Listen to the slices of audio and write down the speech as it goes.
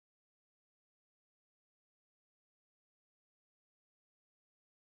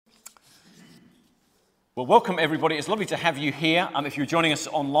Well, welcome everybody. It's lovely to have you here. If you're joining us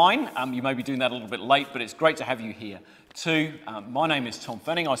online, you may be doing that a little bit late, but it's great to have you here too. My name is Tom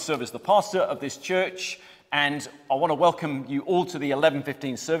Fenning. I serve as the pastor of this church, and I want to welcome you all to the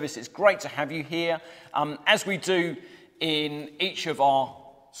 11:15 service. It's great to have you here. As we do in each of our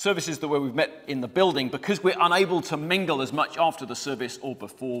services where we've met in the building, because we're unable to mingle as much after the service or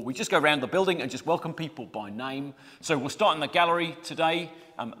before, we just go around the building and just welcome people by name. So we'll start in the gallery today.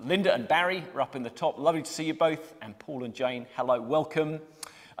 Linda and Barry are up in the top. Lovely to see you both. And Paul and Jane, hello, welcome.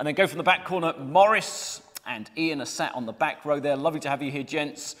 And then go from the back corner. Morris and Ian are sat on the back row there. Lovely to have you here,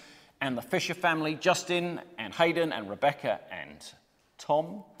 gents. And the Fisher family, Justin and Hayden and Rebecca and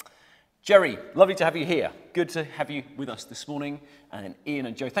Tom. Jerry, lovely to have you here. Good to have you with us this morning. And then Ian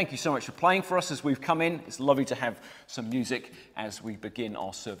and Joe, thank you so much for playing for us as we've come in. It's lovely to have some music as we begin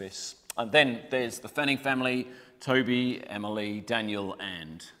our service. And then there's the Fenning family, Toby, Emily, Daniel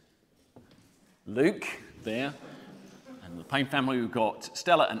and Luke there. And the Payne family, we've got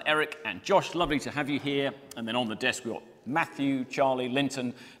Stella and Eric and Josh. Lovely to have you here. And then on the desk, we've got Matthew, Charlie,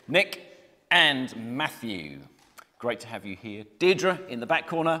 Linton, Nick and Matthew. Great to have you here. Deirdre in the back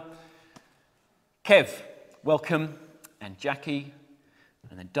corner. Kev, welcome, and Jackie,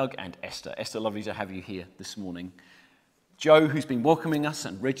 and then Doug and Esther. Esther, lovely to have you here this morning. Joe, who's been welcoming us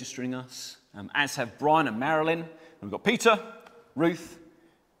and registering us, as have Brian and Marilyn. We've got Peter, Ruth,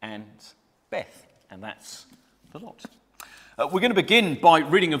 and Beth, and that's the lot. We're going to begin by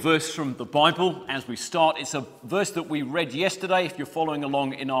reading a verse from the Bible as we start. It's a verse that we read yesterday. If you're following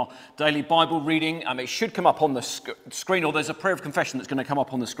along in our daily Bible reading, it should come up on the screen, or there's a prayer of confession that's going to come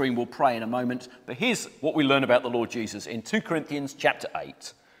up on the screen. We'll pray in a moment. But here's what we learn about the Lord Jesus in 2 Corinthians chapter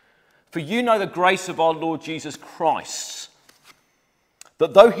 8. For you know the grace of our Lord Jesus Christ,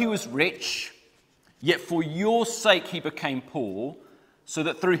 that though he was rich, yet for your sake he became poor, so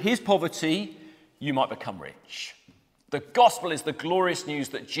that through his poverty you might become rich. The gospel is the glorious news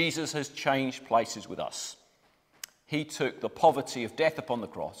that Jesus has changed places with us. He took the poverty of death upon the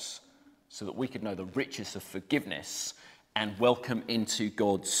cross so that we could know the riches of forgiveness and welcome into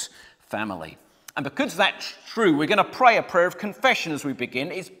God's family. And because that's true, we're going to pray a prayer of confession as we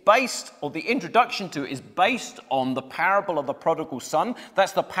begin. It's based, or the introduction to it is based on the parable of the prodigal son.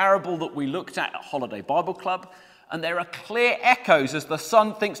 That's the parable that we looked at Holiday Bible Club. And there are clear echoes as the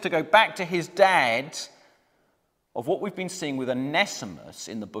son thinks to go back to his dad of what we've been seeing with Onesimus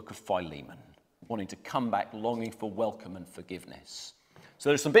in the book of Philemon, wanting to come back, longing for welcome and forgiveness. So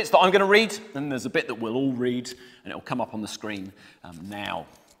there's some bits that I'm going to read, and there's a bit that we'll all read, and it'll come up on the screen now.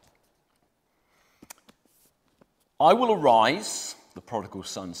 I will arise, the prodigal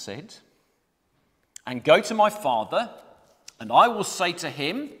son said, and go to my father, and I will say to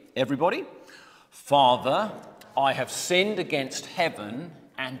him, everybody, Father, I have sinned against heaven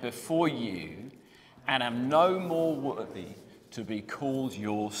and before you, and am no more worthy to be called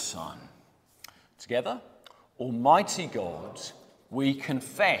your son. Together, Almighty God, we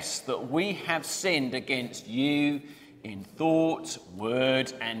confess that we have sinned against you in thought,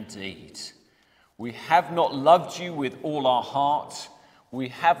 word, and deed. We have not loved you with all our heart. We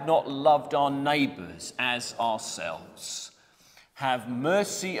have not loved our neighbours as ourselves. Have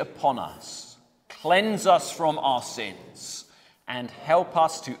mercy upon us. Cleanse us from our sins and help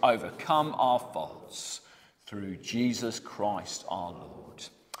us to overcome our faults through Jesus Christ our Lord.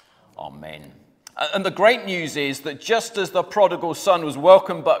 Amen. And the great news is that just as the prodigal son was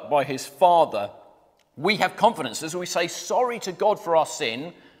welcomed back by his father, we have confidence as we say sorry to God for our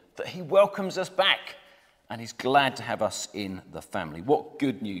sin, that he welcomes us back and he's glad to have us in the family. What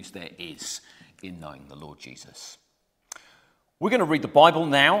good news there is in knowing the Lord Jesus. We're going to read the Bible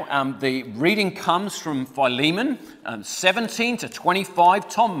now. The reading comes from Philemon 17 to 25.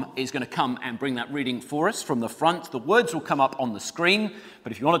 Tom is going to come and bring that reading for us from the front. The words will come up on the screen,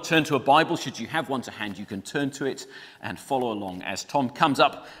 but if you want to turn to a Bible, should you have one to hand, you can turn to it and follow along as Tom comes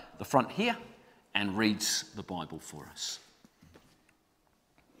up the front here and reads the Bible for us.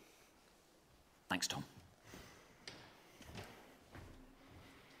 Thanks, Tom.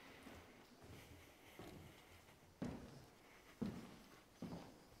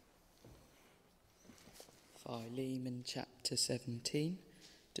 Philemon chapter 17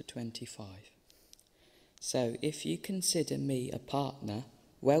 to 25. So if you consider me a partner,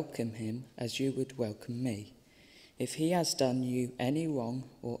 welcome him as you would welcome me. If he has done you any wrong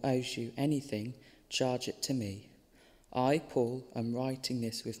or owes you anything, charge it to me. I, Paul, am writing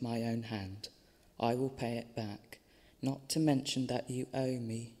this with my own hand. I will pay it back, not to mention that you owe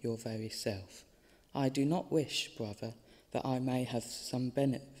me your very self. I do not wish, brother, that I may have some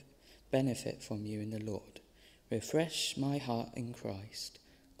benefit from you in the Lord. Refresh my heart in Christ.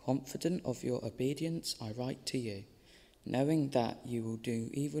 Confident of your obedience, I write to you, knowing that you will do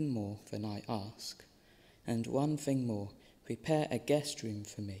even more than I ask. And one thing more, prepare a guest room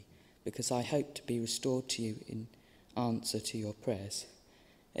for me, because I hope to be restored to you in answer to your prayers.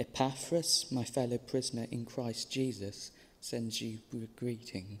 Epaphras, my fellow prisoner in Christ Jesus, sends you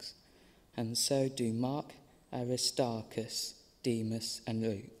greetings. And so do Mark, Aristarchus, Demas, and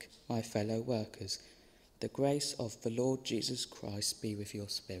Luke, my fellow workers. The grace of the Lord Jesus Christ be with your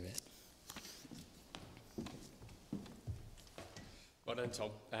spirit. Well done, Tom.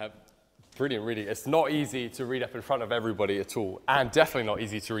 Brilliant reading. It's not easy to read up in front of everybody at all, and definitely not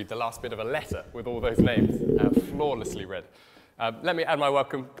easy to read the last bit of a letter with all those names flawlessly read. Let me add my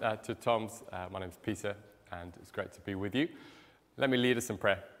welcome to Tom's. My name's Peter, and it's great to be with you. Let me lead us in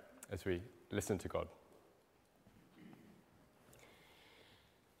prayer as we listen to God.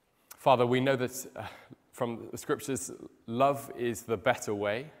 Father, we know that from the scriptures, love is the better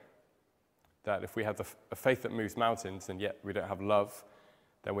way, that if we have a faith that moves mountains and yet we don't have love,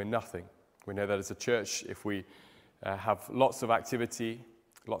 then we're nothing. We know that as a church, if we have lots of activity,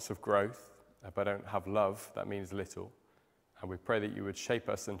 lots of growth, but don't have love, that means little. And we pray that you would shape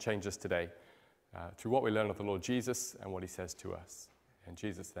us and change us today through what we learn of the Lord Jesus and what he says to us. In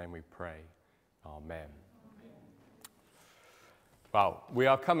Jesus' name we pray. Amen. Well, we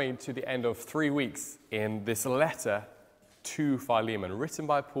are coming to the end of 3 weeks in this letter to Philemon, written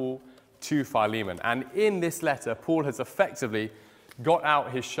by Paul to Philemon. And in this letter, Paul has effectively got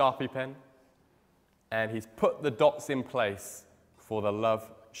out his Sharpie pen and he's put the dots in place for the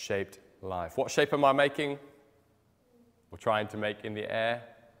love-shaped life. What shape am I making? We're trying to make in the air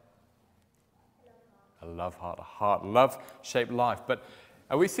a love heart, a heart, love-shaped life. But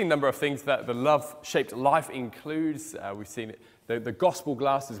we've seen a number of things that the love-shaped life includes. We've seen the gospel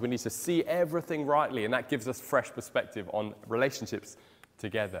glasses. We need to see everything rightly, and that gives us fresh perspective on relationships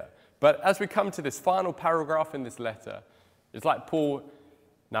together. But as we come to this final paragraph in this letter, it's like Paul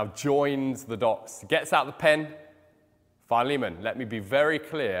now joins the dots, gets out the pen. Philemon, let me be very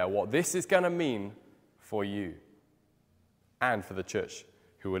clear what this is going to mean for you and for the church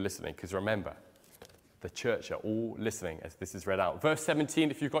who are listening. Because remember, the church are all listening as this is read out. Verse 17,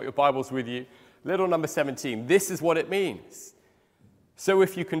 if you've got your Bibles with you, little number 17, this is what it means. So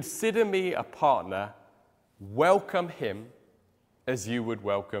if you consider me a partner, welcome him as you would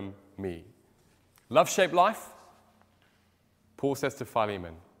welcome me. Love-shaped life? Paul says to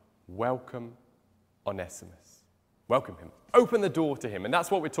Philemon, welcome Onesimus. Welcome him. Open the door to him. And that's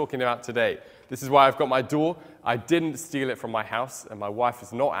what we're talking about today. This is why I've got my door. I didn't steal it from my house, and my wife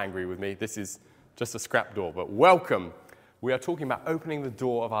is not angry with me. This is just a scrap door. But welcome. We are talking about opening the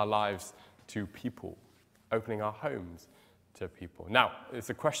door of our lives to people, opening our homes to people. Now, it's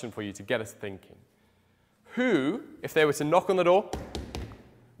a question for you to get us thinking. Who, if they were to knock on the door,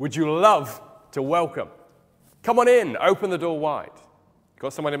 would you love to welcome? Come on in, open the door wide.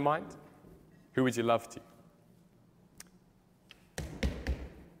 Got someone in mind? Who would you love to?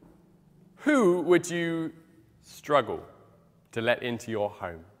 Who would you struggle to let into your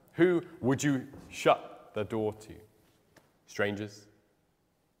home? Who would you shut the door to? Strangers?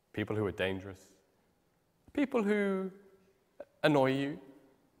 People who are dangerous? People who annoy you?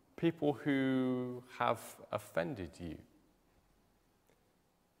 People who have offended you?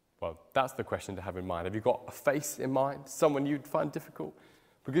 Well, that's the question to have in mind. Have you got a face in mind? Someone you'd find difficult?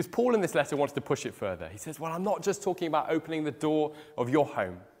 Because Paul in this letter wants to push it further. He says, well, I'm not just talking about opening the door of your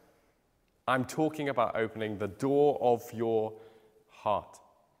home. I'm talking about opening the door of your heart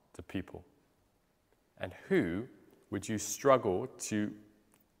to people. And who would you struggle to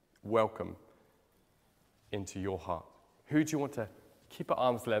welcome into your heart? Who do you want to keep at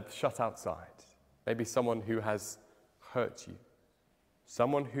arm's length, shut outside? Maybe someone who has hurt you.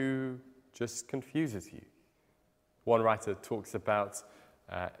 Someone who just confuses you. One writer talks about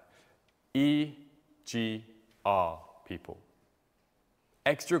EGR people.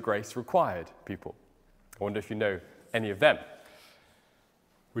 Extra grace required people. I wonder if you know any of them.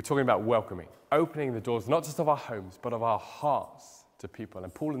 We're talking about welcoming, opening the doors not just of our homes, but of our hearts to people.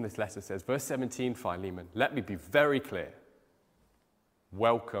 And Paul in this letter says, verse 17, Philemon, let me be very clear.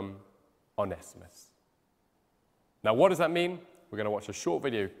 Welcome Onesimus. Now, what does that mean? We're going to watch a short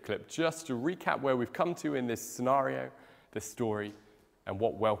video clip just to recap where we've come to in this scenario, this story, and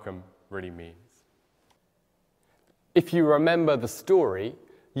what welcome really means. If you remember the story,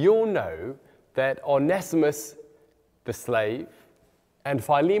 you'll know that Onesimus, the slave, and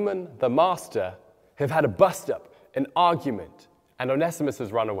Philemon, the master, have had a bust-up, an argument, and Onesimus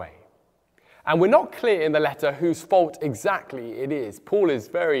has run away. And we're not clear in the letter whose fault exactly it is. Paul is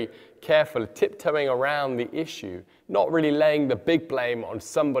very careful, tiptoeing around the issue, not really laying the big blame on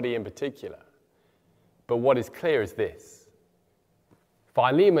somebody in particular. But what is clear is this.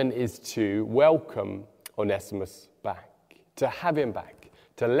 Philemon is to welcome Onesimus back, to have him back,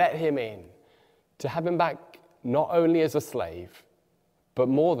 to let him in, to have him back not only as a slave, but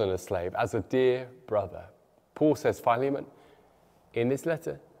more than a slave, as a dear brother. Paul says, Philemon, in this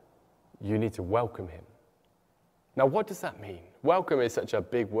letter, you need to welcome him. Now, what does that mean? Welcome is such a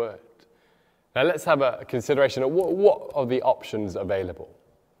big word. Now, let's have a consideration of what are the options available.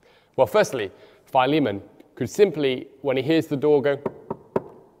 Well, firstly, Philemon could simply, when he hears the door go,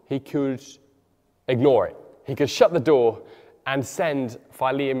 he could ignore it. He could shut the door and send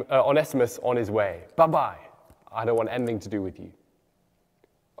Onesimus on his way. Bye-bye. I don't want anything to do with you.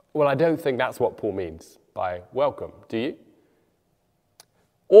 Well, I don't think that's what Paul means by welcome, do you?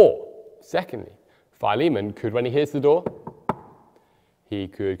 Or, secondly, Philemon could, when he hears the door, he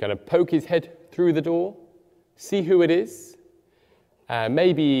could kind of poke his head through the door, see who it is,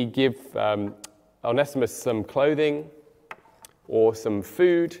 maybe give Onesimus some clothing or some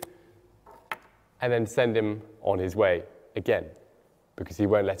food, and then send him on his way again, because he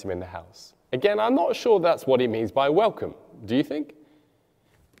won't let him in the house. Again, I'm not sure that's what he means by welcome. Do you think?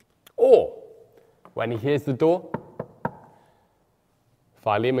 Or, when he hears the door,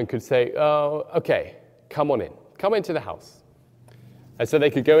 Philemon could say, oh, okay, come on in. Come into the house. And so they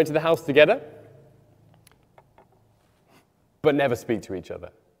could go into the house together, but never speak to each other.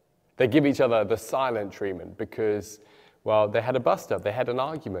 They give each other the silent treatment because, well, they had a bust-up, they had an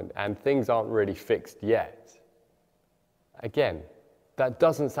argument, and things aren't really fixed yet. Again, that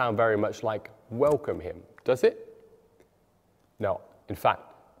doesn't sound very much like welcome him, does it? No, in fact,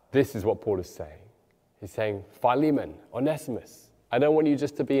 this is what Paul is saying. He's saying, Philemon, Onesimus, I don't want you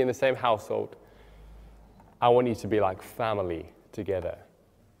just to be in the same household. I want you to be like family together.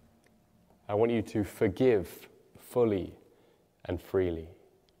 I want you to forgive fully and freely.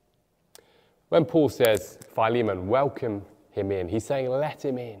 When Paul says, Philemon, welcome him in, he's saying let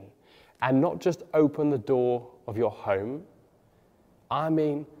him in. And not just open the door of your home. I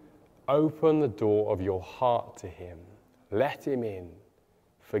mean, open the door of your heart to him. Let him in.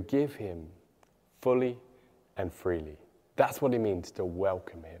 Forgive him fully and freely. That's what it means to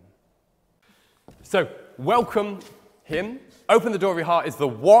welcome him. So, welcome him. Open the door of your heart is the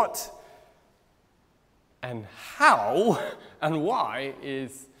what, and how and why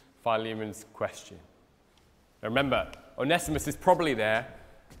is Philemon's question. Now remember, Onesimus is probably there,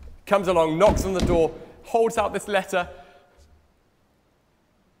 comes along, knocks on the door, holds out this letter,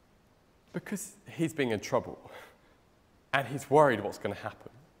 because he's being in trouble, and he's worried what's going to happen.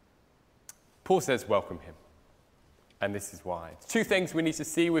 Paul says, welcome him. And this is why. Two things we need to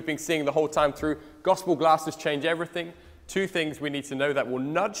see. We've been seeing the whole time through. Gospel glasses change everything. Two things we need to know that will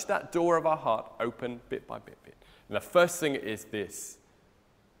nudge that door of our heart open bit by bit. And the first thing is this.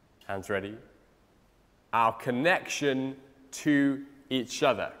 Hands ready? Our connection to each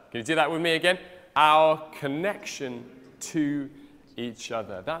other. Can you do that with me again? Our connection to each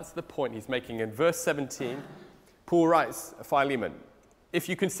other. That's the point he's making in verse 17. Paul writes, Philemon, if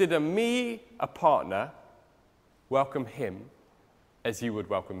you consider me a partner, welcome him as you would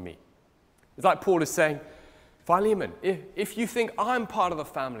welcome me. It's like Paul is saying, Philemon, if you think I'm part of the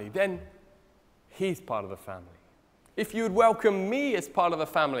family, then he's part of the family. If you would welcome me as part of the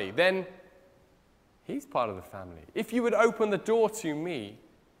family, then he's part of the family. If you would open the door to me,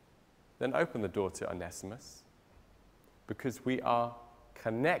 then open the door to Onesimus, because we are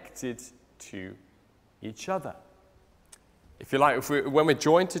connected to each other. If you like, when we're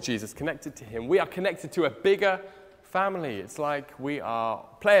joined to Jesus, connected to him, we are connected to a bigger family. It's like we are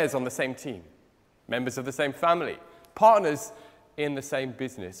players on the same team, members of the same family, partners in the same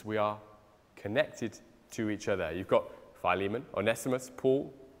business. We are connected to each other. You've got Philemon, Onesimus,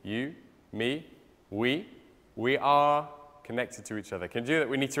 Paul, you, me, we are connected to each other. Can you do that?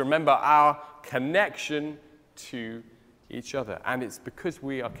 We need to remember our connection to each other. And it's because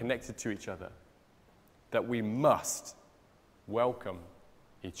we are connected to each other that we must welcome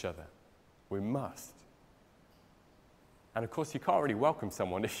each other. We must. And of course, you can't really welcome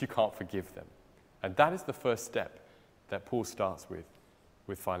someone if you can't forgive them. And that is the first step that Paul starts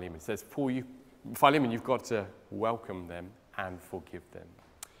with Philemon. He says, Philemon, you've got to welcome them and forgive them.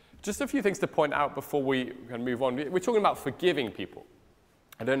 Just a few things to point out before we can move on. We're talking about forgiving people.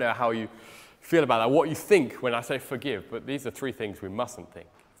 I don't know how you feel about that, what you think when I say forgive, but these are three things we mustn't think.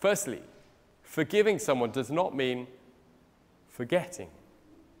 Firstly, forgiving someone does not mean forgetting.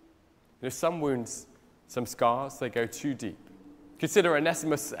 Some wounds, some scars, they go too deep. Consider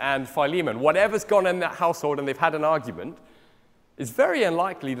Onesimus and Philemon. Whatever's gone in that household and they've had an argument, it's very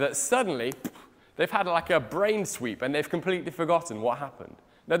unlikely that suddenly they've had like a brain sweep and they've completely forgotten what happened.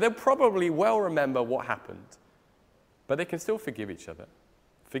 Now, they'll probably well remember what happened, but they can still forgive each other.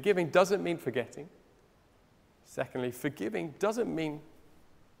 Forgiving doesn't mean forgetting. Secondly, forgiving doesn't mean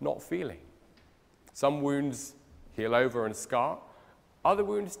not feeling. Some wounds heal over and scar. Other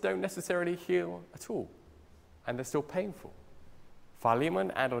wounds don't necessarily heal at all, and they're still painful. Philemon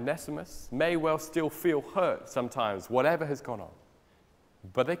and Onesimus may well still feel hurt sometimes, whatever has gone on,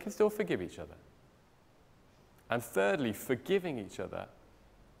 but they can still forgive each other. And thirdly, forgiving each other,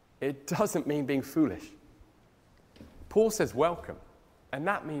 it doesn't mean being foolish. Paul says welcome, and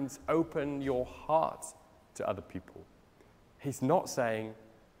that means open your heart to other people. He's not saying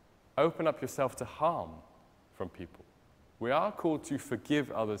open up yourself to harm from people. We are called to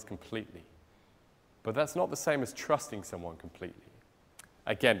forgive others completely, but that's not the same as trusting someone completely.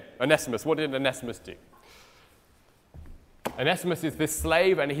 Again, Onesimus, what did Onesimus do? Onesimus is this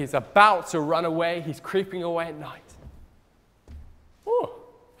slave, and he's about to run away. He's creeping away at night. Oh,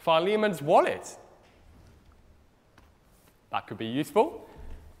 Philemon's wallet. That could be useful.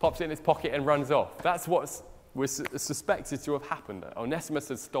 Pops it in his pocket and runs off. That's what was suspected to have happened. Onesimus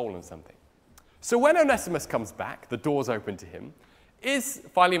has stolen something. So when Onesimus comes back, the door's open to him. Is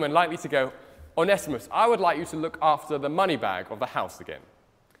Philemon likely to go, Onesimus, I would like you to look after the money bag of the house again?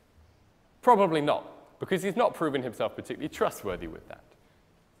 Probably not, because he's not proven himself particularly trustworthy with that.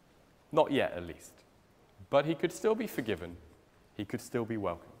 Not yet, at least. But he could still be forgiven. He could still be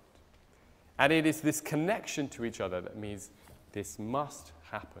welcomed. And it is this connection to each other that means this must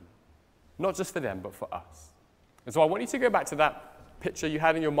happen. Not just for them, but for us. And so I want you to go back to that picture you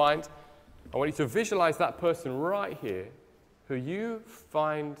had in your mind. I want you to visualize that person right here who you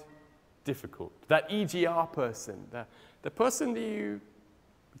find difficult. That EGR person, the person that you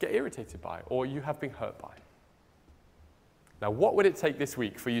get irritated by or you have been hurt by. Now, what would it take this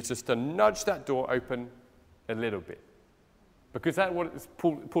week for you just to nudge that door open a little bit? Because that's what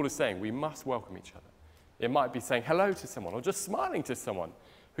Paul is saying. We must welcome each other. It might be saying hello to someone or just smiling to someone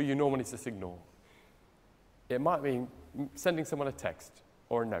who you normally just ignore. It might be sending someone a text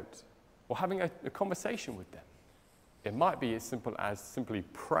or a note or having a conversation with them. It might be as simple as simply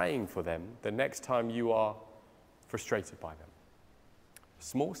praying for them the next time you are frustrated by them.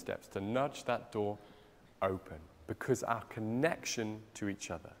 Small steps to nudge that door open because our connection to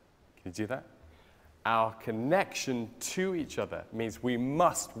each other, can you do that? Our connection to each other means we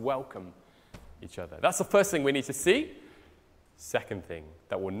must welcome each other. That's the first thing we need to see. Second thing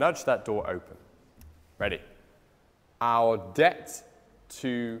that will nudge that door open. Ready? Our debt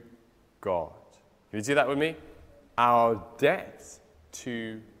to God. Can you do that with me? Our debt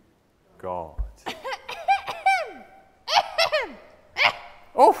to God.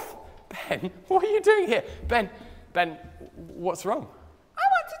 Oh, Ben, what are you doing here? Ben, what's wrong? I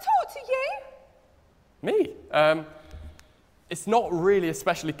want to talk to you. Me? It's not really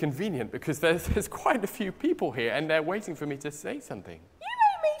especially convenient because there's quite a few people here and they're waiting for me to say something. You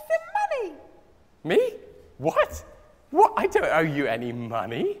owe me some money. Me? What? What? I don't owe you any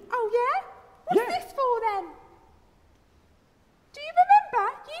money. Oh, yeah? What's Yeah. this for, then? Do you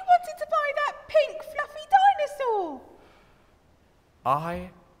remember? You wanted to buy that pink fluffy dinosaur. I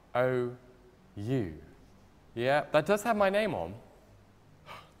owe you. Yeah, that does have my name on.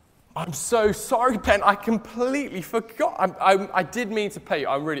 I'm so sorry, Ben. I completely forgot. I did mean to pay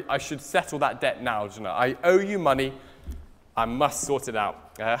you. I should settle that debt now, do you know? I owe you money. I must sort it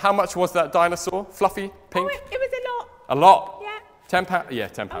out. How much was that dinosaur? Fluffy, pink? Oh, it was a lot. A lot? Yeah. £10? Yeah,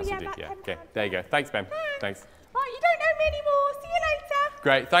 £10 Oh, yeah, will do. about Yeah, £10. okay. There you go. Thanks, Ben. Thanks. Right, you don't owe me anymore. See you later.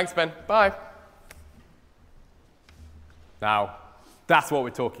 Great. Thanks, Ben. Bye. Now, that's what we're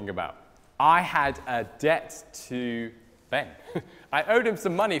talking about. I had a debt to Ben. I owed him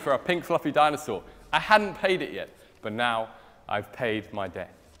some money for a pink fluffy dinosaur. I hadn't paid it yet, but now I've paid my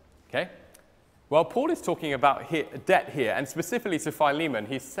debt. Okay? Well, Paul is talking about debt here, and specifically to Philemon,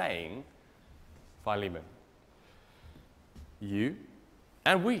 he's saying, Philemon, you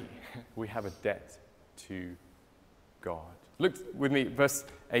and we have a debt to God. Look with me, verse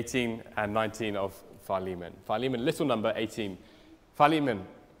 18 and 19 of Philemon. Philemon, little number 18. Philemon,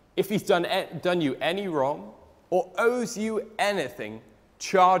 if he's done you any wrong or owes you anything,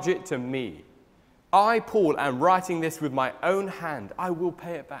 charge it to me. I, Paul, am writing this with my own hand. I will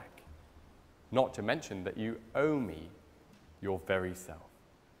pay it back. Not to mention that you owe me your very self.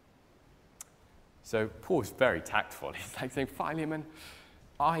 So Paul's very tactful. He's like saying, Philemon,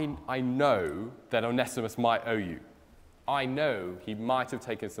 I know that Onesimus might owe you. I know he might have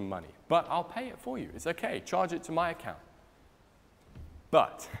taken some money, but I'll pay it for you. It's okay. Charge it to my account.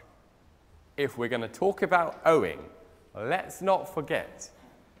 But if we're going to talk about owing, let's not forget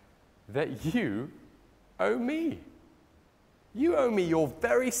that you owe me. You owe me your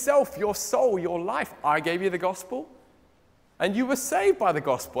very self, your soul, your life. I gave you the gospel, and you were saved by the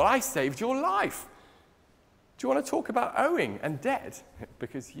gospel. I saved your life. Do you want to talk about owing and debt?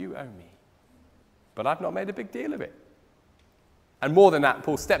 Because you owe me. But I've not made a big deal of it. And more than that,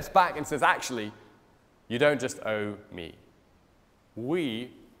 Paul steps back and says, actually, you don't just owe me.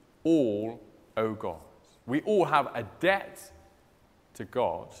 We all owe God. We all have a debt to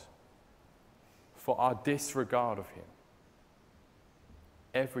God for our disregard of him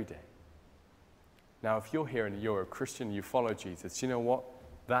every day. Now, if you're here and you're a Christian, you follow Jesus, you know what?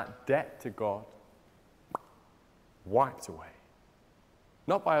 That debt to God wiped away.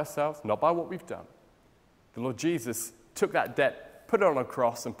 Not by ourselves, not by what we've done. The Lord Jesus took that debt, put it on a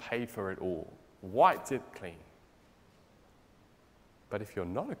cross, and paid for it all. Wiped it clean. But if you're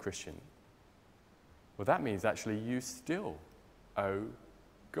not a Christian, well, that means actually you still owe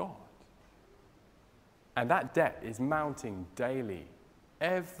God. And that debt is mounting daily.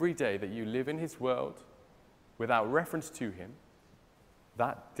 Every day that you live in his world without reference to him,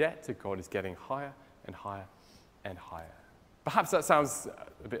 that debt to God is getting higher and higher and higher. Perhaps that sounds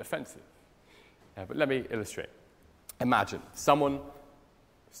a bit offensive, but let me illustrate. Imagine someone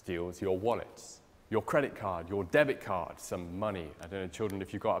steals your wallet, your credit card, your debit card, some money. I don't know, children,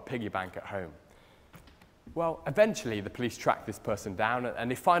 if you've got a piggy bank at home. Well, eventually the police track this person down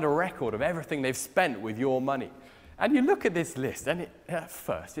and they find a record of everything they've spent with your money. And you look at this list, and at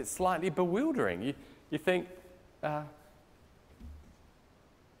first it's slightly bewildering. You think, a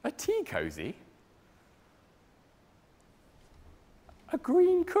tea cozy? A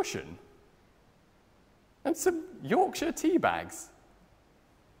green cushion? And some Yorkshire tea bags?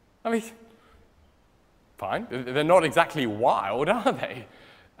 I mean, fine. They're not exactly wild, are they?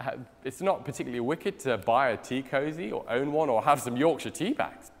 It's not particularly wicked to buy a tea cozy or own one or have some Yorkshire tea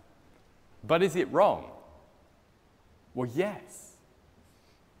bags. But is it wrong? Well, yes.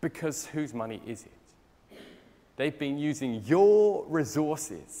 Because whose money is it? They've been using your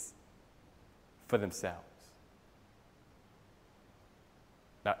resources for themselves.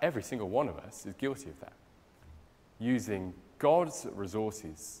 Now, every single one of us is guilty of that. Using God's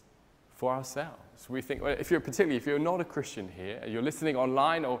resources for ourselves. We think, well, particularly if you're not a Christian here, you're listening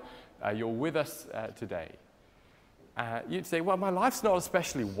online or you're with us today, you'd say, well, my life's not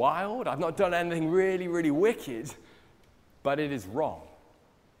especially wild. I've not done anything really, really wicked. But it is wrong.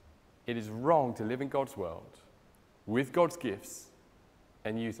 It is wrong to live in God's world with God's gifts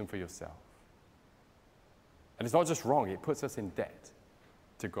and use them for yourself. And it's not just wrong, it puts us in debt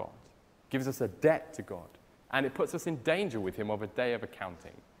to God. It gives us a debt to God. And it puts us in danger with him of a day of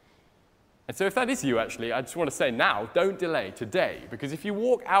accounting. And so if that is you, actually, I just want to say now, don't delay today. Because if you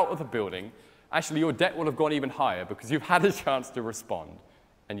walk out of the building, actually your debt will have gone even higher because you've had a chance to respond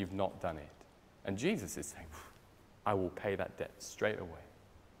and you've not done it. And Jesus is saying, I will pay that debt straight away.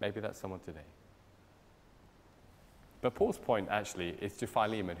 Maybe that's someone today. But Paul's point actually is to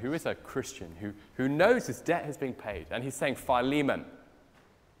Philemon, who is a Christian, who knows his debt has been paid. And he's saying, Philemon,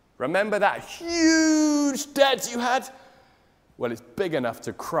 remember that huge debt you had? Well, it's big enough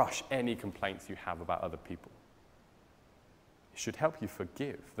to crush any complaints you have about other people. It should help you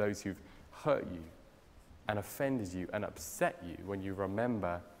forgive those who've hurt you and offended you and upset you when you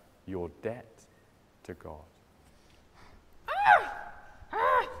remember your debt to God.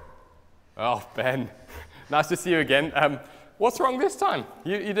 Oh, Ben, nice to see you again. What's wrong this time?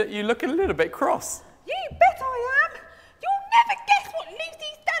 You look a little bit cross. You bet I am. You'll never guess what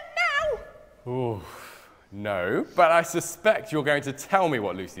Lucy's done now. Ooh, no, but I suspect you're going to tell me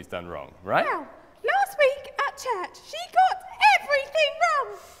what Lucy's done wrong, right? Well, last week at church, she got everything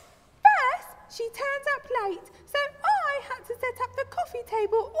wrong. First, she turns up late, so I had to set up the coffee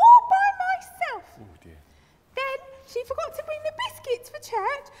table all by myself. Oh, dear. Then she forgot to bring the biscuits for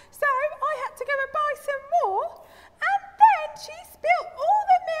church, so I had to go and buy some more. And then she spilt all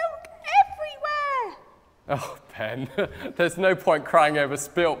the milk everywhere. Oh, Ben, there's no point crying over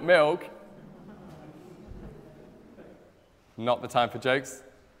spilt milk. Not the time for jokes?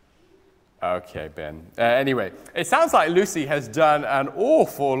 Okay, Ben. Anyway, it sounds like Lucy has done an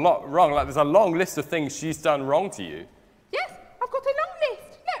awful lot wrong. Like there's a long list of things she's done wrong to you. Yes, I've got a long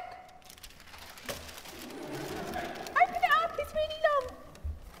list. Look. Open it up, it's really long.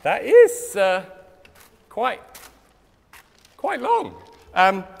 That is quite long.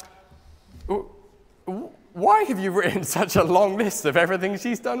 Why have you written such a long list of everything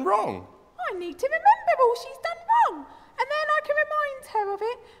she's done wrong? I need to remember all she's done wrong, and then I can remind her of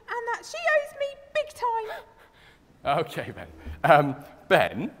it, and that she owes me big time. Okay, Ben.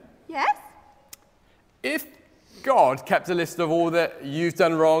 Ben, Yes? if God kept a list of all that you've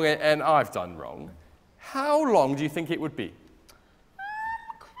done wrong and I've done wrong, how long do you think it would be?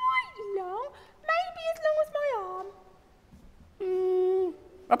 Quite long. Maybe as long as my arm.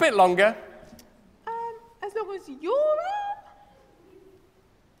 A bit longer. As long as your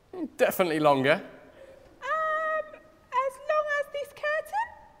arm? Definitely longer. As long as this curtain?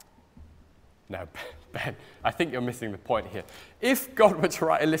 No, Ben, I think you're missing the point here. If God were to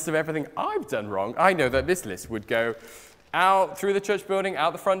write a list of everything I've done wrong, I know that this list would go out through the church building,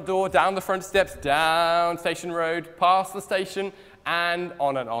 out the front door, down the front steps, down Station Road, past the station, and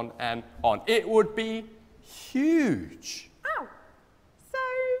on and on and on. It would be huge. Oh, so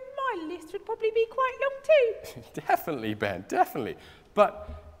my list would probably be quite long too. Definitely, Ben, definitely. But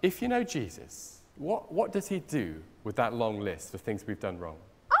if you know Jesus, what does he do with that long list of things we've done wrong?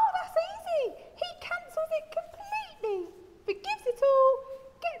 Oh, that's easy. He cancels it completely, forgives it all,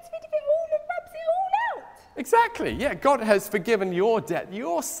 gets rid of it all and rubs it all out. Exactly, yeah. God has forgiven your debt,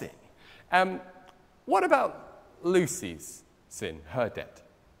 your sin. What about Lucy's sin, her debt?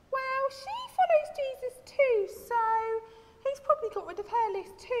 Well, she follows Jesus too, so he's probably got rid of her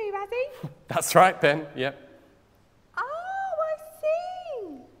list too, has he? That's right, Ben, yep. Oh, I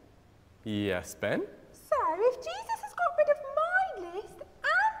see. Yes, Ben? So, if Jesus has got rid of my list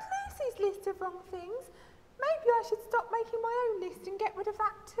and Lucy's list of wrong things, maybe I should stop making my own list and get rid of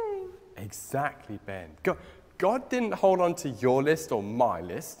that too. Exactly, Ben. God didn't hold on to your list or my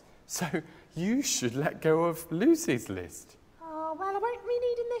list, so you should let go of Lucy's list. Oh, well, I won't be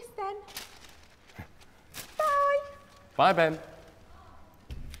needing this then. Bye. Bye, Ben.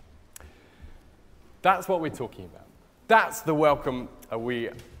 That's what we're talking about. That's the welcome we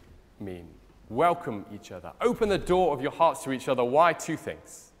mean. Welcome each other. Open the door of your hearts to each other. Why? Two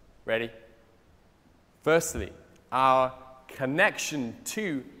things. Ready? Firstly, our connection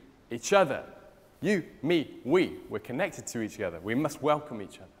to each other. You, me, we're connected to each other. We must welcome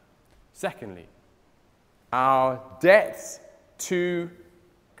each other. Secondly, our debt to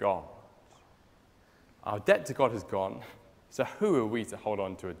God. Our debt to God has gone, so who are we to hold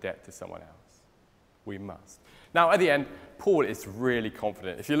on to a debt to someone else? We must. Now, at the end, Paul is really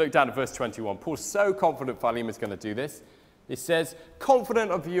confident. If you look down at verse 21, Paul's so confident Philemon's going to do this. He says, confident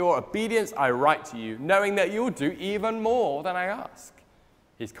of your obedience, I write to you, knowing that you'll do even more than I ask.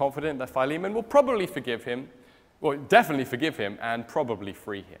 He's confident that Philemon will probably forgive him, well, definitely forgive him, and probably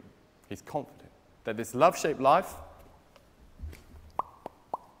free him. He's confident that this love-shaped life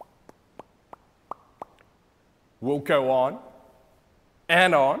will go on,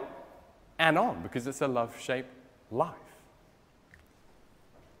 because it's a love-shaped life.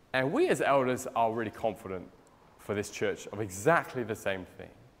 And we as elders are really confident for this church of exactly the same thing.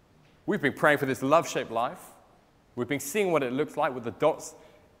 We've been praying for this love-shaped life. We've been seeing what it looks like with the dots.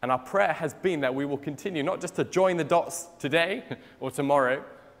 And our prayer has been that we will continue not just to join the dots today or tomorrow,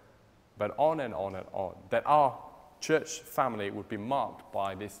 but on and on and on. That our church family would be marked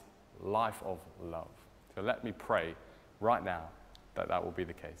by this life of love. So let me pray right now that that will be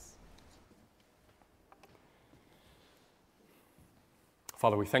the case.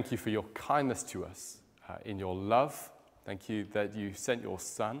 Father, we thank you for your kindness to us in your love. Thank you that you sent your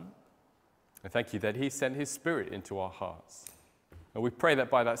Son. And thank you that he sent his Spirit into our hearts. And we pray that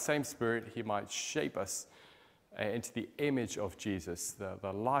by that same Spirit, he might shape us into the image of Jesus,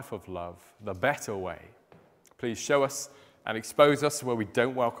 the life of love, the better way. Please show us and expose us where we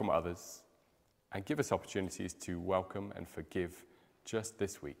don't welcome others, and give us opportunities to welcome and forgive just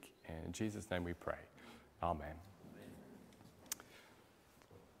this week. In Jesus' name we pray. Amen.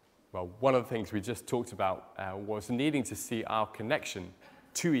 Well, one of the things we just talked about was needing to see our connection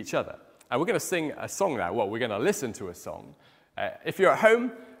to each other. And we're going to sing a song now. Well, we're going to listen to a song. If you're at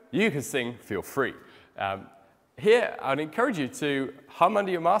home, you can sing, feel free. Here, I'd encourage you to hum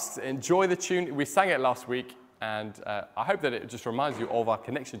under your masks, enjoy the tune. We sang it last week, and I hope that it just reminds you of our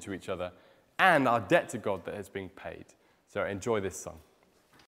connection to each other and our debt to God that has been paid. So enjoy this song.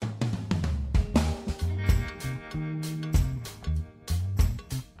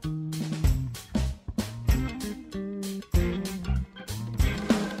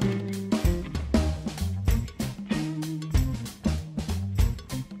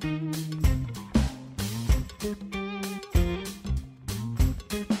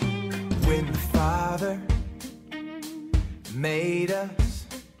 When the Father made us,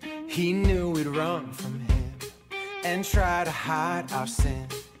 He knew we'd run from Him and try to hide our sin.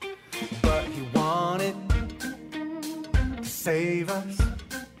 But He wanted to save us.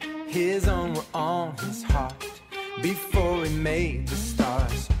 His own were on His heart before He made the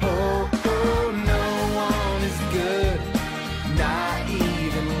stars. Oh, oh, no one is good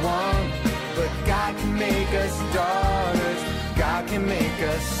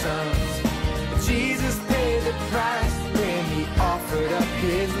sons. Jesus paid the price when he offered up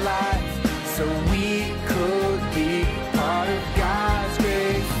his life so we could be part of God's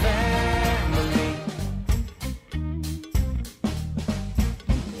great family.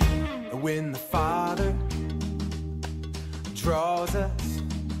 When the Father draws us,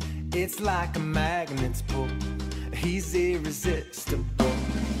 it's like a magnet's pull. He's irresistible.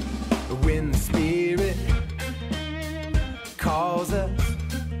 When the Spirit calls us,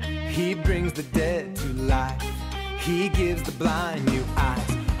 he brings the dead to life. He gives the blind new eyes.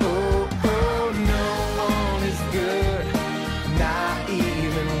 Oh, oh, no one is good, not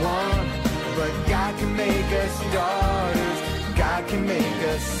even one. But God can make us daughters, God can make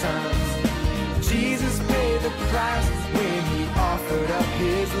us sons. Jesus paid the price when he offered up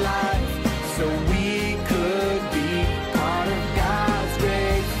his life so we could be part of God's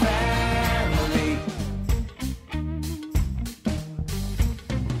great family.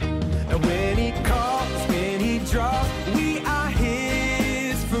 And when he calls, when he draws, we are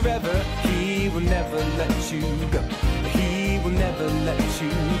his forever. He will never let you go. He will never let you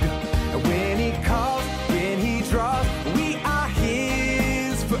go. And when he calls, when he draws, we are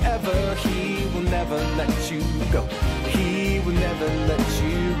his forever. He will never let you go. He will never let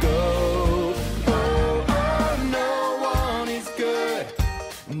you go. Oh, oh, no one is good,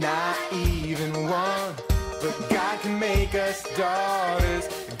 not even one. But God can make us daughters,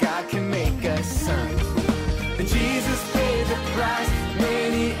 God can make us sons. And Jesus paid the price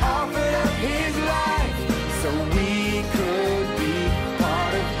when he offered up his life so we could be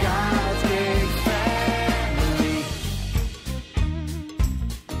part of God's great family.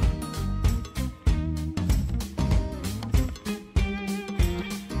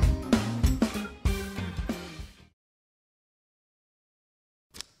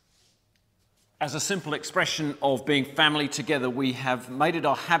 As a simple expression of being family together, we have made it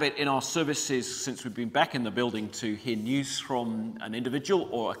our habit in our services since we've been back in the building to hear news from an individual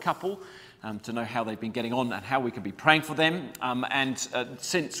or a couple, to know how they've been getting on and how we can be praying for them.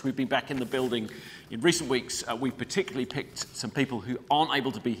 Since we've been back in the building in recent weeks, we've particularly picked some people who aren't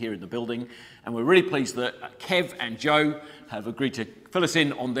able to be here in the building, and we're really pleased that Kev and Joe have agreed to fill us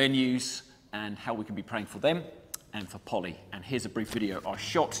in on their news and how we can be praying for them and for Polly. And here's a brief video I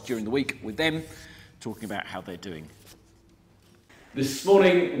shot during the week with them, talking about how they're doing. This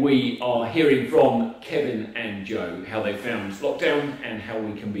morning we are hearing from Kevin and Joe, how they found lockdown and how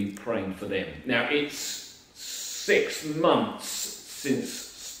we can be praying for them. Now, it's 6 months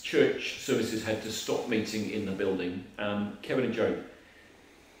since church services had to stop meeting in the building. Kevin and Joe,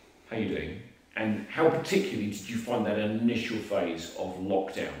 how are you doing? And how particularly did you find that initial phase of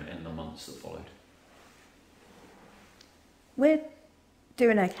lockdown and the months that followed? We're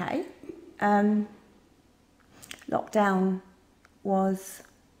doing okay. Lockdown was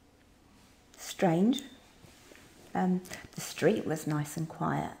strange. The street was nice and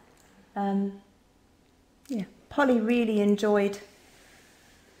quiet. Polly really enjoyed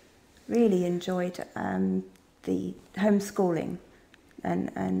the homeschooling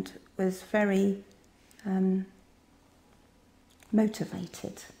and was very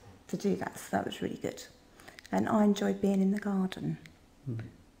motivated to do that, so that was really good. And I enjoyed being in the garden.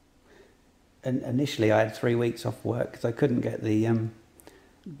 And initially I had 3 weeks off work because I couldn't get the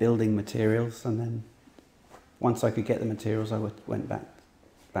building materials, and then once I could get the materials I went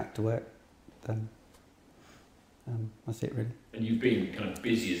back to work. That's it really. And you've been kind of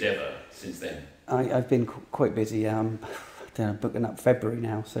busy as ever since then? I've been quite busy. I'm booking up February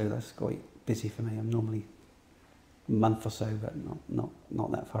now, so that's quite busy for me. I'm normally a month or so, but not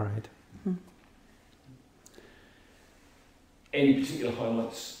that far ahead. Mm-hmm. Any particular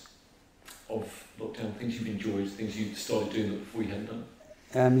highlights of lockdown, things you've enjoyed, things you started doing that before you hadn't done?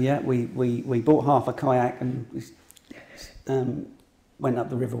 We bought half a kayak and we went up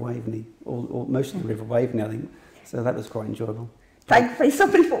the River Waveney, or most of the River Waveney, I think. So that was quite enjoyable. Thankfully,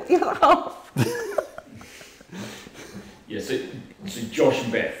 somebody bought the other half. Yeah, so Josh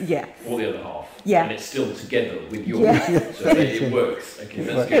and Beth bought the other half. Yeah. And it's still together with your so it works. Okay,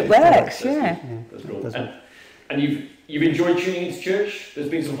 that's good. It works, yeah. That's cool. And you've enjoyed tuning into church? There's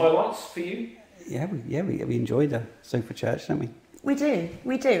been some highlights for you? Yeah, we enjoyed the Sofa Church, don't we? We do.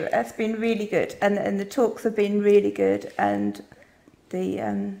 It's been really good, and the talks have been really good, and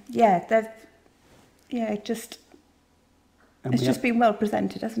it's just been well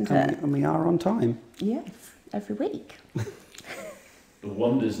presented, hasn't it? And we are on time. Yes, every week. The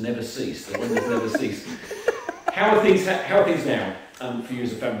wonders never cease. How are things now for you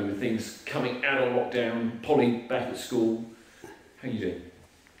as a family, with things coming out of lockdown, Polly back at school? How are you doing?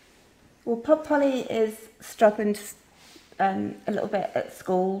 Well, Polly is struggling a little bit at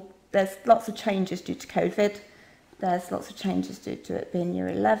school. There's lots of changes due to COVID. There's lots of changes due to it being year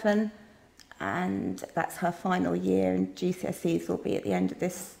 11, and that's her final year, and GCSEs will be at the end of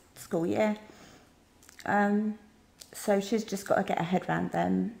this school year. So she's just got to get her head around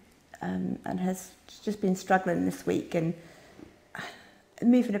them, and has just been struggling this week, and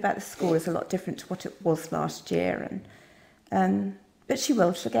moving about the school is a lot different to what it was last year, and but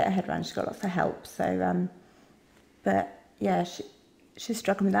she'll get her head around. She's got lots of help, so but yeah, she's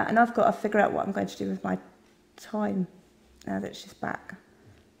struggling with that, and I've got to figure out what I'm going to do with my time now that she's back.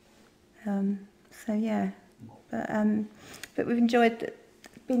 So yeah, but we've been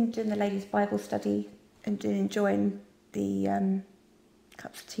doing the ladies' Bible study and enjoying the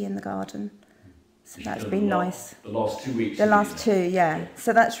cups of tea in the garden. So that's been nice. The last 2 weeks. The last two, yeah.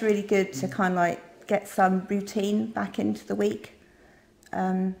 So that's really good to kind of like get some routine back into the week,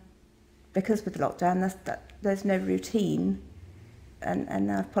 because with the lockdown, there's no routine, and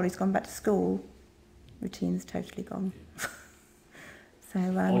now Polly's gone back to school. Routine's totally gone. So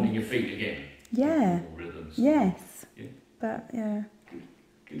Finding your feet again. Yeah. Rhythms. Yes. Yeah. But yeah.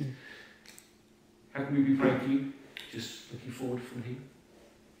 Good. How can we be praying for you? Just looking forward from here.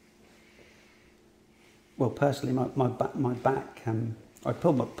 Well, personally, my back, I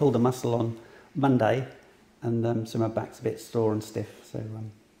pulled a muscle on Monday, and so my back's a bit sore and stiff. So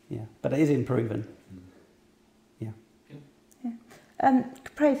yeah, but it is improving. Yeah.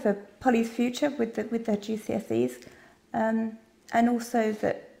 Pray for Polly's future with their GCSEs, and also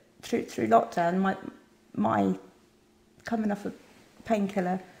that through lockdown, my coming off a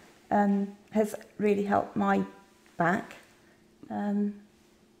painkiller has really helped my back, and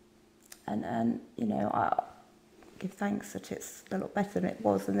you know, I give thanks that it's a lot better than it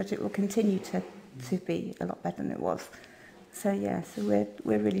was, and that it will continue to be a lot better than it was. So yeah, so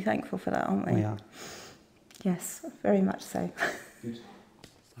we're really thankful for that, aren't we? We are. Yes, very much so. Good.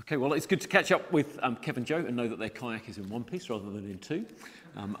 Okay, well, it's good to catch up with Kev and Joe and know that their kayak is in one piece rather than in two.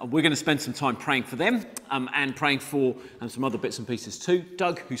 And we're going to spend some time praying for them and praying for some other bits and pieces too.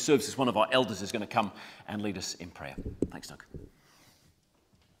 Doug, who serves as one of our elders, is going to come and lead us in prayer. Thanks, Doug.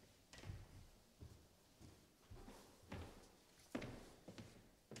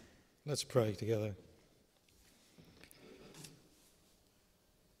 Let's pray together.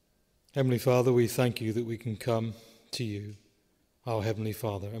 Heavenly Father, we thank you that we can come to you, our Heavenly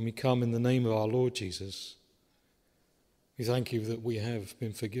Father, and we come in the name of our Lord Jesus. We thank you that we have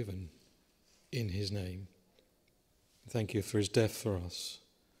been forgiven in his name. Thank you for his death for us.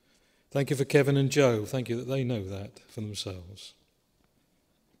 Thank you for Kevin and Joe. Thank you that they know that for themselves.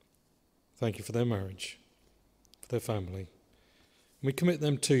 Thank you for their marriage, for their family. And we commit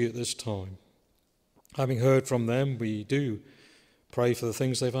them to you at this time. Having heard from them, we do pray for the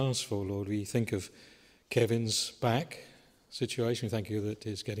things they've asked for, Lord. We think of Kevin's back situation. We thank you that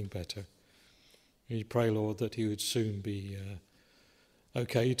it's getting better. We pray, Lord, that he would soon be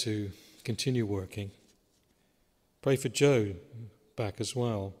okay to continue working. Pray for Joe back as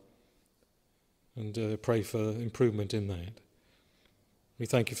well, and pray for improvement in that. We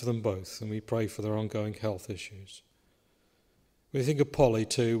thank you for them both, and we pray for their ongoing health issues. We think of Polly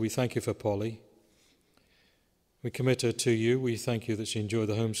too. We thank you for Polly. We commit her to you. We thank you that she enjoyed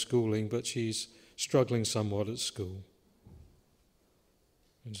the homeschooling, but she's struggling somewhat at school.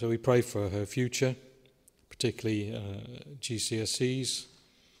 And so we pray for her future, particularly GCSEs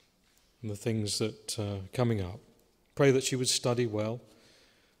and the things that are coming up. Pray that she would study well,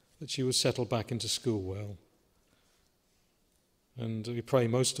 that she would settle back into school well. And we pray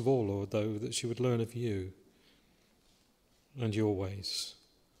most of all, Lord, though, that she would learn of you and your ways.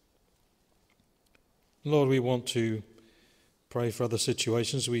 Lord, we want to pray for other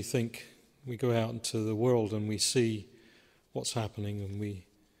situations. We think we go out into the world and we see what's happening, and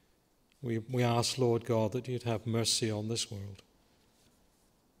we ask, Lord God, that you'd have mercy on this world.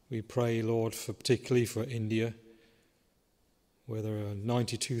 We pray, Lord, particularly for India, where there are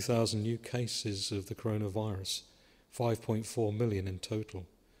 92,000 new cases of the coronavirus, 5.4 million in total.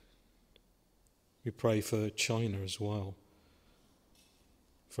 We pray for China as well,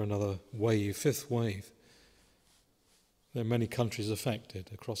 for another wave, fifth wave. There are many countries affected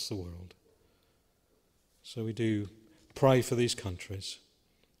across the world. So we do pray for these countries.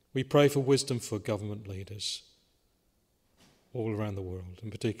 We pray for wisdom for government leaders all around the world,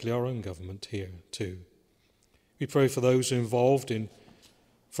 and particularly our own government here too. We pray for those who are involved in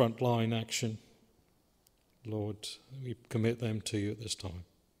frontline action. Lord, we commit them to you at this time.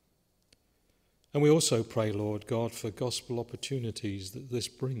 And we also pray, Lord God, for gospel opportunities that this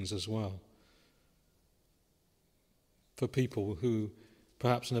brings as well, for people who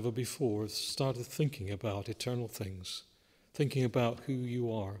perhaps never before have started thinking about eternal things thinking about who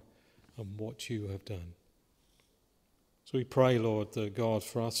you are and what you have done. So we pray, Lord, God,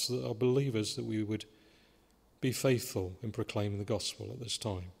 for us that are believers, that we would be faithful in proclaiming the gospel at this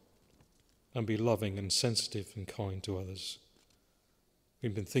time and be loving and sensitive and kind to others.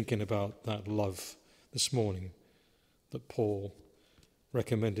 We've been thinking about that love this morning that Paul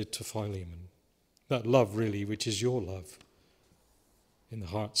recommended to Philemon. That love, really, which is your love in the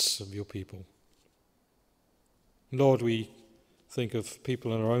hearts of your people. Lord, we think of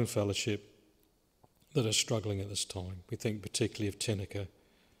people in our own fellowship that are struggling at this time. We think particularly of Tinica,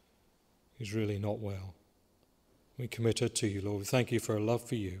 who's really not well. We commit her to you, Lord. We thank you for her love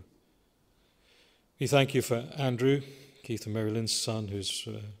for you. We thank you for Andrew, Keith and Mary Lynn's son, who's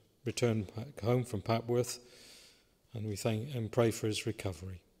returned back home from Papworth, and we thank and pray for his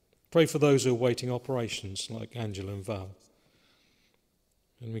recovery. Pray for those who are waiting operations, like Angela and Val,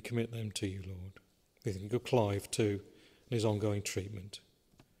 and we commit them to you, Lord. We think of Clive too, and his ongoing treatment.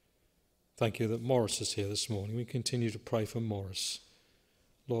 Thank you that Morris is here this morning. We continue to pray for Morris,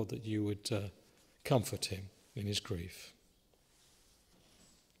 Lord, that you would comfort him in his grief.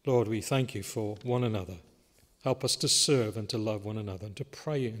 Lord, we thank you for one another. Help us to serve and to love one another and to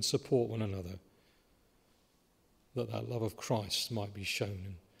pray and support one another, that love of Christ might be shown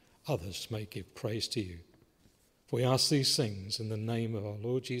and others may give praise to you. For we ask these things in the name of our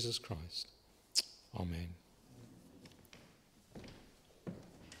Lord Jesus Christ. Amen.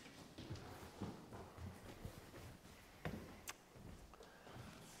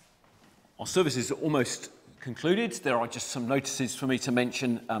 Our service is almost concluded. There are just some notices for me to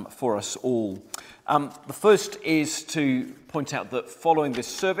mention for us all. The first is to point out that following this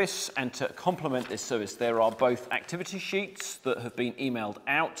service and to complement this service, there are both activity sheets that have been emailed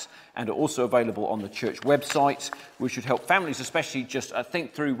out and are also available on the church website, which should help families especially just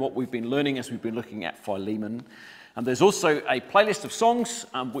think through what we've been learning as we've been looking at Philemon. And there's also a playlist of songs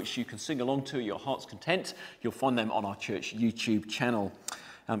which you can sing along to at your heart's content. You'll find them on our church YouTube channel.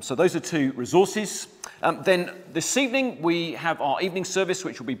 So those are two resources. Then this evening we have our evening service,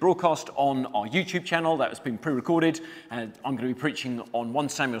 which will be broadcast on our YouTube channel. That has been pre-recorded, and I'm going to be preaching on 1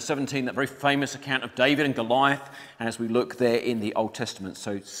 Samuel 17, that very famous account of David and Goliath, as we look there in the Old Testament.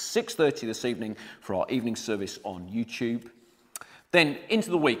 So 6:30 this evening for our evening service on YouTube. Then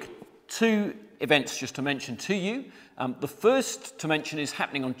into the week, 2 events just to mention to you. The first to mention is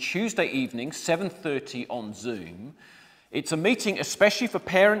happening on Tuesday evening, 7:30 on Zoom. It's a meeting especially for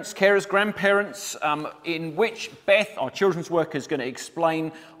parents, carers, grandparents, in which Beth, our children's worker, is going to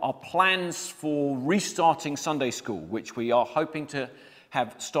explain our plans for restarting Sunday school, which we are hoping to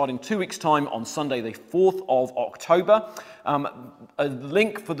have starting 2 weeks' time on Sunday, the 4th of October. A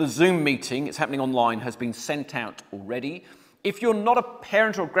link for the Zoom meeting, it's happening online, has been sent out already. If you're not a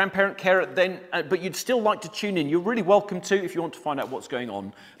parent or a grandparent carer, then, but you'd still like to tune in, you're really welcome to. If you want to find out what's going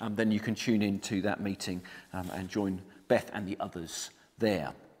on, then you can tune in to that meeting and join Beth and the others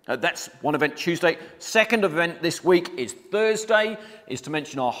there. That's one event Tuesday. Second event this week is Thursday, is to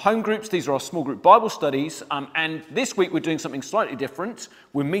mention our home groups. These are our small group Bible studies. And this week we're doing something slightly different.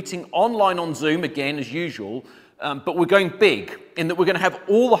 We're meeting online on Zoom again as usual, but we're going big in that we're going to have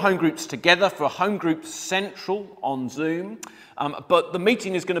all the home groups together for Home Group Central on Zoom. But the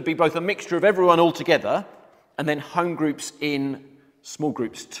meeting is going to be both a mixture of everyone all together and then home groups in small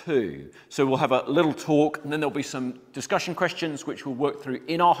groups too. So we'll have a little talk, and then there'll be some discussion questions which we'll work through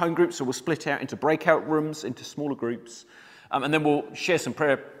in our home groups. So we'll split out into breakout rooms, into smaller groups, and then we'll share some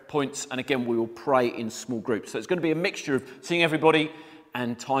prayer points, and again we will pray in small groups. So it's going to be a mixture of seeing everybody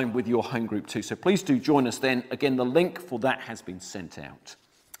and time with your home group too. So please do join us then. Again, the link for that has been sent out.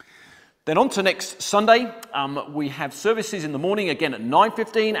 Then on to next Sunday, we have services in the morning again at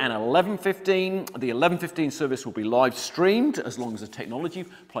 9:15 and 11:15. The 11:15 service will be live streamed as long as the technology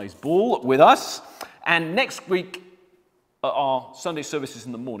plays ball with us. And next week, our Sunday services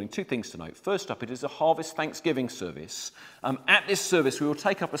in the morning, 2 things to note. First up, it is a Harvest Thanksgiving service. At this service, we will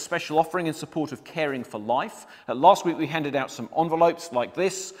take up a special offering in support of Caring for Life. Last week, we handed out some envelopes like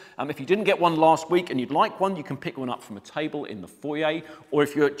this. If you didn't get one last week and you'd like one, you can pick one up from a table in the foyer. Or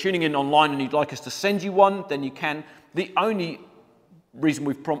if you're tuning in online and you'd like us to send you one, then you can. The only reason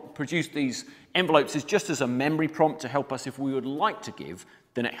we've produced these envelopes is just as a memory prompt to help us if we would like to give.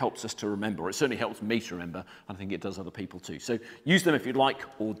 Then it helps us to remember. It certainly helps me to remember. I think it does other people too. So use them if you'd like,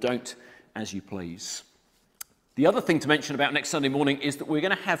 or don't, as you please. The other thing to mention about next Sunday morning is that we're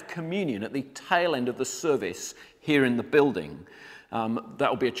going to have communion at the tail end of the service here in the building. That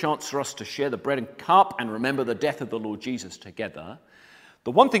will be a chance for us to share the bread and cup and remember the death of the Lord Jesus together.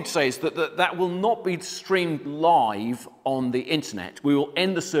 The one thing to say is that will not be streamed live on the internet. We will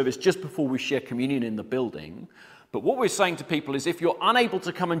end the service just before we share communion in the building. But what we're saying to people is if you're unable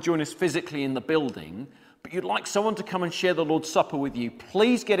to come and join us physically in the building, but you'd like someone to come and share the Lord's Supper with you,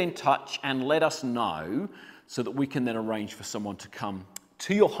 please get in touch and let us know so that we can then arrange for someone to come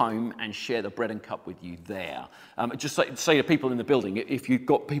to your home and share the bread and cup with you there. Just say to people in the building, if you've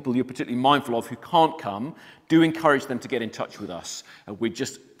got people you're particularly mindful of who can't come, do encourage them to get in touch with us. We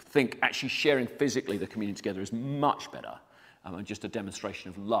just think actually sharing physically the communion together is much better. And just a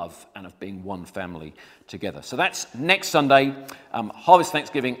demonstration of love and of being one family together. So that's next Sunday, Harvest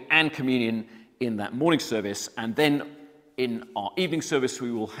Thanksgiving and communion in that morning service. And then in our evening service,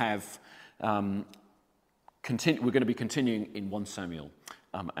 we will have, we're going to be continuing in 1 Samuel.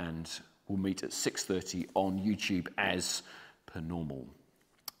 And we'll meet at 6:30 on YouTube as per normal.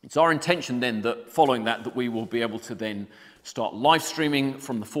 It's our intention then that following that we will be able to then start live streaming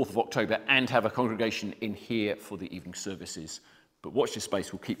from the 4th of October and have a congregation in here for the evening services. But watch this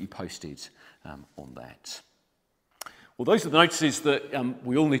space, we'll keep you posted on that. Well, those are the notices that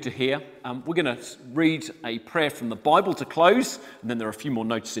we all need to hear. We're going to read a prayer from the Bible to close, and then there are a few more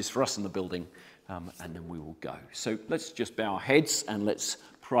notices for us in the building, and then we will go. So let's just bow our heads and let's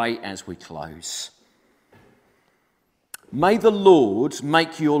pray as we close. May the Lord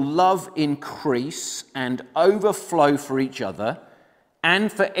make your love increase and overflow for each other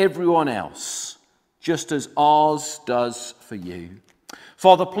and for everyone else, just as ours does for you.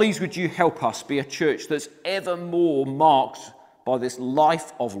 Father, please would you help us be a church that's ever more marked by this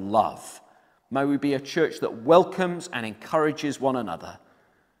life of love. May we be a church that welcomes and encourages one another.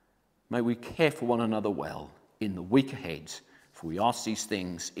 May we care for one another well in the week ahead, for we ask these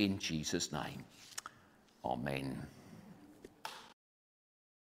things in Jesus' name. Amen.